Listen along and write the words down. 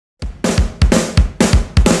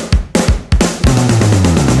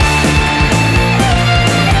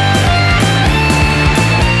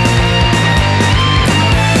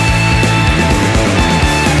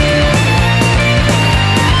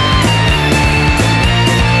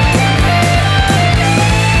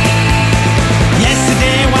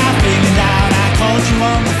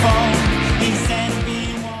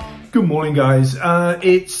morning, guys.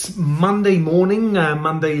 It's Monday morning.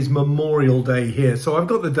 Monday is Memorial Day here, so I've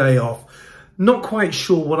got the day off. Not quite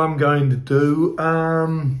sure what I'm going to do.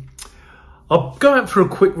 I'll go out for a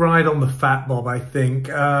quick ride on the Fat Bob, I think.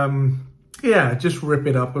 Yeah, just rip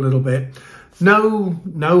it up a little bit.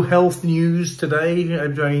 No health news today. I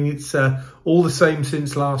mean, it's all the same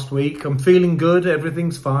since last week. I'm feeling good.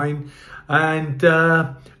 Everything's fine. And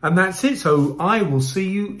that's it. So I will see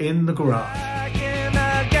you in the garage.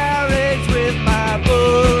 With my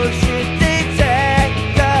bullshit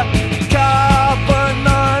detector, carbon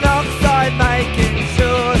monoxide, making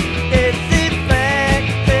sure it's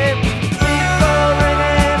effective. People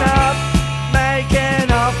ringing up,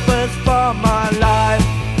 making offers for my life.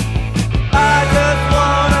 I just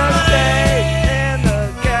wanna stay in the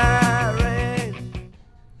garage.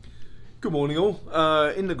 Good morning, all.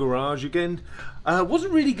 In the garage again.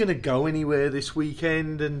 Wasn't really going to go anywhere this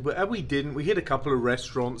weekend, and we didn't. We hit a couple of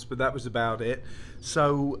restaurants, but that was about it.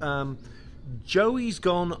 So Joey's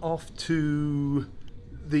gone off to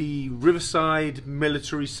the Riverside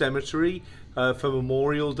Military Cemetery for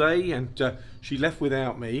Memorial Day, and she left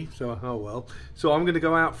without me, so oh well. So I'm going to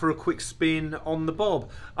go out for a quick spin on the Bob.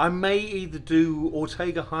 I may either do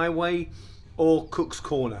Ortega Highway or Cook's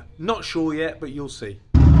Corner. Not sure yet, but you'll see.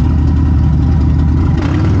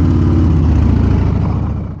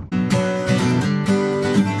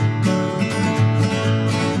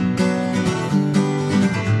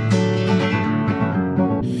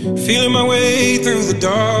 Feeling my way through the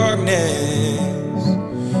darkness,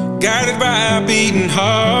 guided by a beating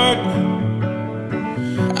heart.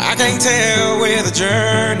 I can't tell where the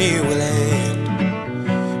journey will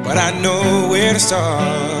end, but I know where to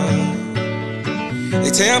start.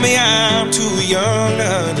 They tell me I'm too young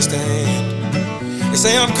to understand. They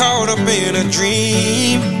say I'm caught up in a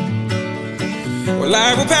dream. Well,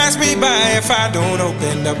 life will pass me by if I don't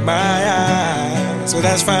open up my eyes. So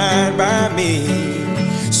that's fine by me.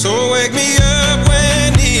 So wake me up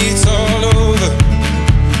when it's all over,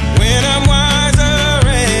 when I'm wiser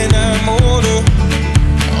and I'm older.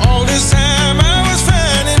 All this time I was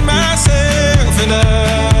finding myself, and I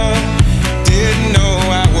didn't know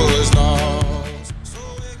I was lost. So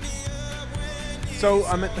wake me up when it's So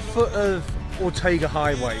I'm at the foot of Ortega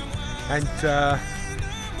Highway, and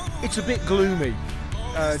it's a bit gloomy.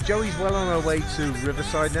 Joey's well on her way to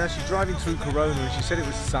Riverside now. She's driving through Corona, and she said it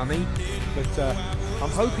was sunny, but I'm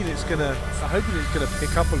hoping it's gonna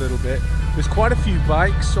pick up a little bit. There's quite a few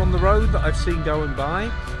bikes on the road that I've seen going by,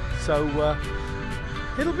 so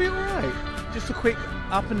it'll be all right. Just a quick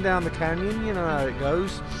up and down the canyon, you know how it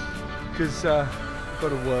goes, because I've got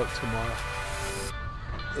to work tomorrow.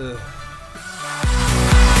 Ugh.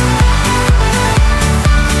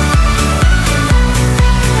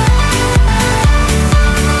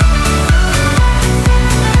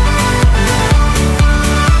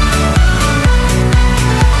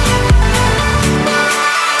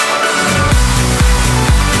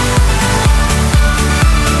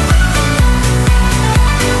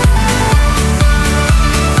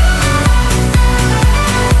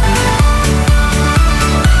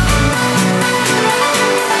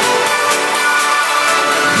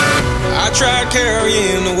 tried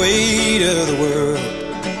carrying the weight of the world,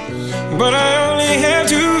 but I only have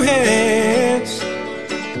two hands.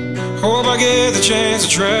 Hope I get the chance to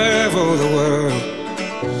travel the world,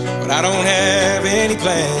 but I don't have any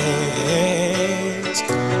plans.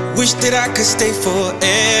 Wish that I could stay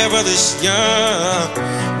forever this young,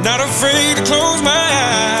 not afraid to close my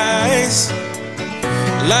eyes.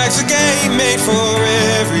 Life's a game made for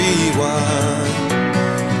everyone,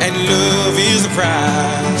 and love is the prize.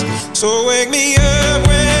 So wake me up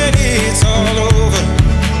when it's all over,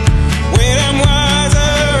 when I'm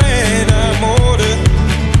wiser and I'm older.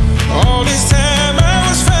 All this time I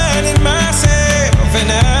was finding myself,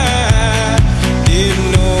 and I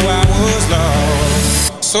didn't know I was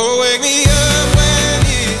lost. So wake me up when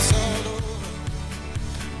it's all over.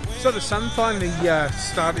 So the sun finally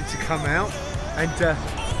started to come out, and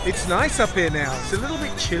it's nice up here now. It's a little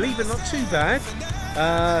bit chilly, but not too bad.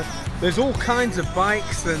 There's all kinds of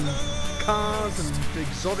bikes and cars and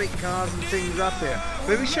exotic cars and things up here.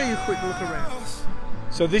 Let me show you a quick look around.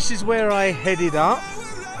 So this is where I headed up,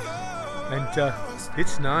 and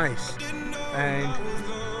it's nice. And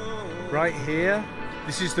right here,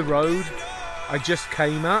 this is the road I just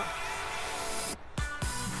came up,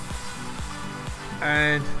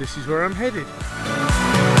 and this is where I'm headed.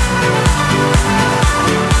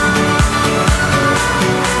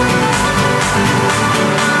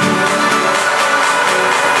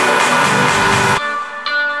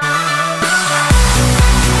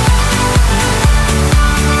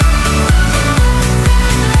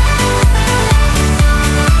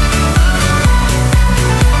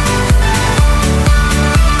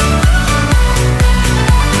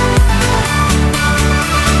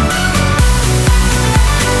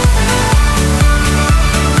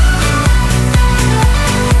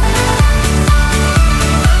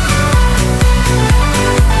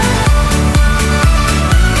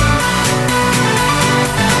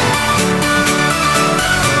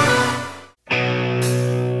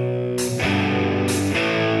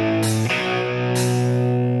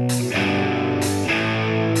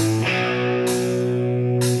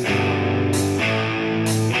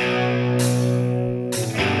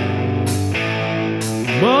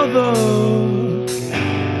 Mother,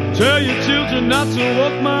 tell your children not to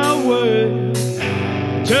walk my way.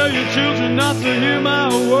 Tell your children not to hear my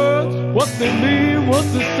words, what they mean, what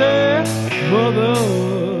they say. Mother,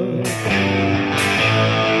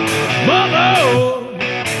 Mother,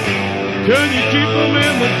 can you keep them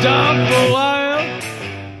in the dark for a while?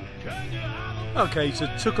 Okay, so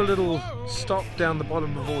took a little stop down the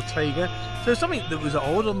bottom of Ortega. So something that was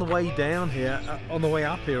odd on the way down here, on the way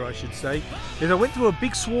up here I should say, is I went through a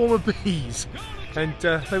big swarm of bees, and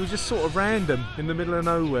they were just sort of random in the middle of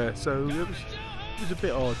nowhere, so it was a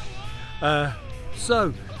bit odd.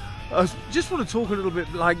 So I just want to talk a little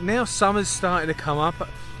bit, like now summer's starting to come up,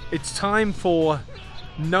 it's time for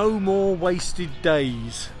no more wasted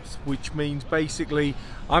days, which means basically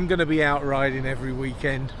I'm going to be out riding every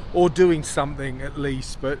weekend, or doing something at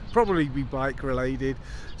least, but probably be bike related.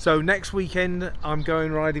 So next weekend I'm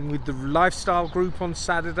going riding with the lifestyle group on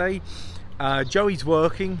Saturday. Joey's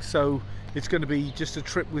working, so it's going to be just a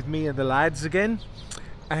trip with me and the lads again,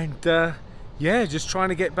 and yeah, just trying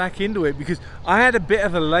to get back into it, because I had a bit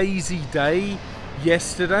of a lazy day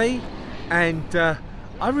yesterday and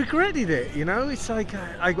I regretted it, you know. It's like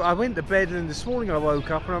I went to bed and this morning I woke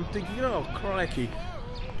up and I'm thinking, oh crikey,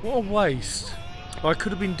 what a waste. I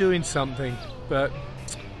could have been doing something, but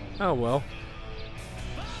oh well.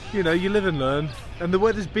 You know, you live and learn. And the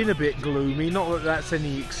weather's been a bit gloomy, not that that's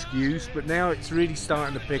any excuse, but now it's really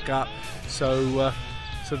starting to pick up, so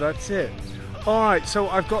so that's it. Alright, so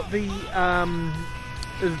I've got the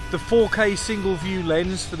 4K single view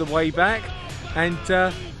lens for the way back, and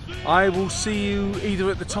I will see you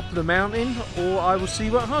either at the top of the mountain or I will see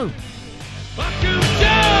you at home. I can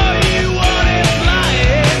tell you what it's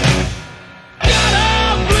like.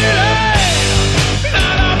 Gotta bleed,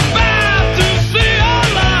 not about to see your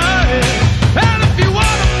life. And if you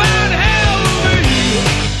wanna find hell with me,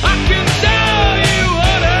 I can tell you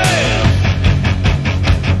what it is.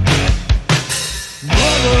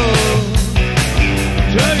 Mother,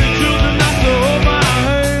 tell your children not to hold my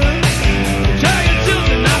hand. Tell your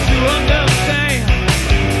children not to understand.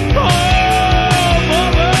 Oh,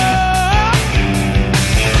 mother.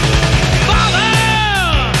 Father,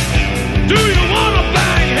 do you wanna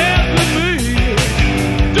bang heads with me?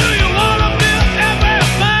 Do you wanna build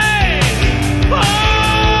everything? Oh,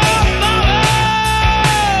 mother.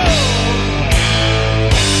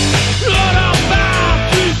 Lord, I'm about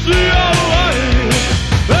to see your way.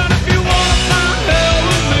 And if you wanna find hell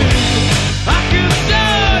with me, I can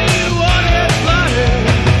tell you what it's like.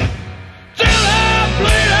 Till I'm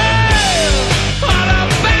bleeding, I'm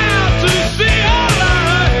about to see your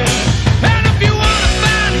light. And if you wanna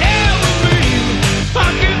find hell with me, I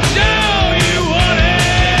can tell you what it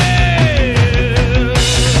is.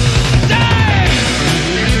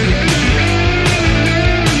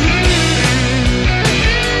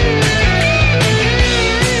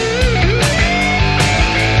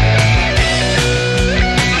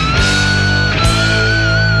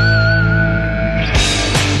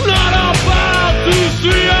 Not about to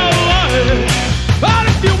see your light. But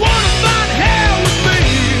if you wanna find hell with me,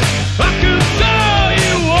 I can tell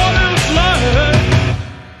you what it's like.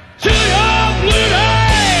 Till you're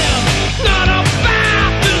bleeding, not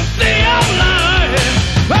about to see your light.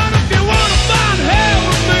 But if you wanna find hell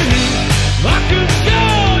with me, I can show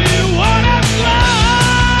you what it's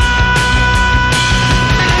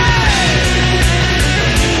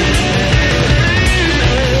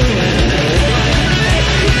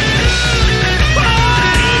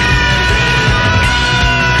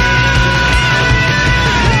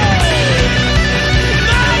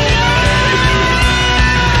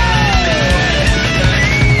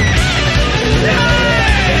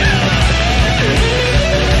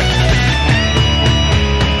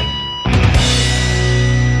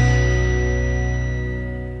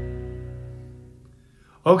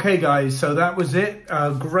Okay guys, so that was it.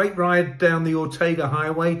 A great ride down the Ortega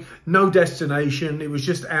highway. No destination. It was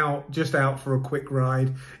just out for a quick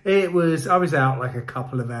ride. I was out like a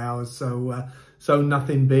couple of hours, so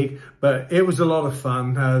nothing big, but it was a lot of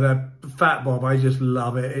fun. The Fat Bob, I just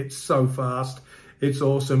love it. It's so fast. It's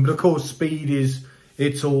awesome. But of course, speed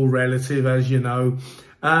it's all relative, as you know.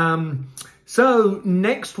 So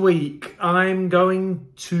next week I'm going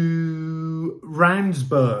to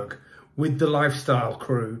Randsburg with the lifestyle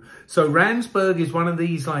crew. So Randsburg is one of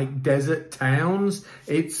these like desert towns.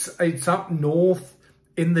 It's up north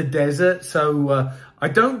in the desert. So I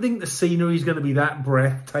don't think the scenery is going to be that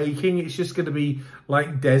breathtaking. It's just going to be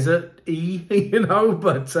like desert-y, you know.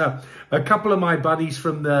 But a couple of my buddies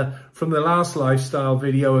from the last lifestyle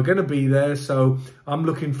video are going to be there. So I'm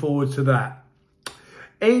looking forward to that.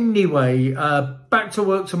 Anyway, back to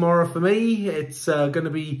work tomorrow for me. It's going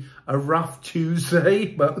to be a rough Tuesday,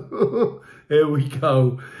 but here we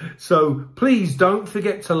go. So please don't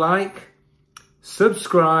forget to like,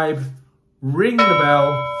 subscribe, ring the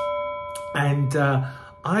bell, and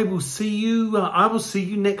I will see you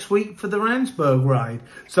next week for the Randsburg ride.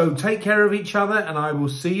 So take care of each other, and I will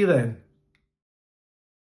see you then.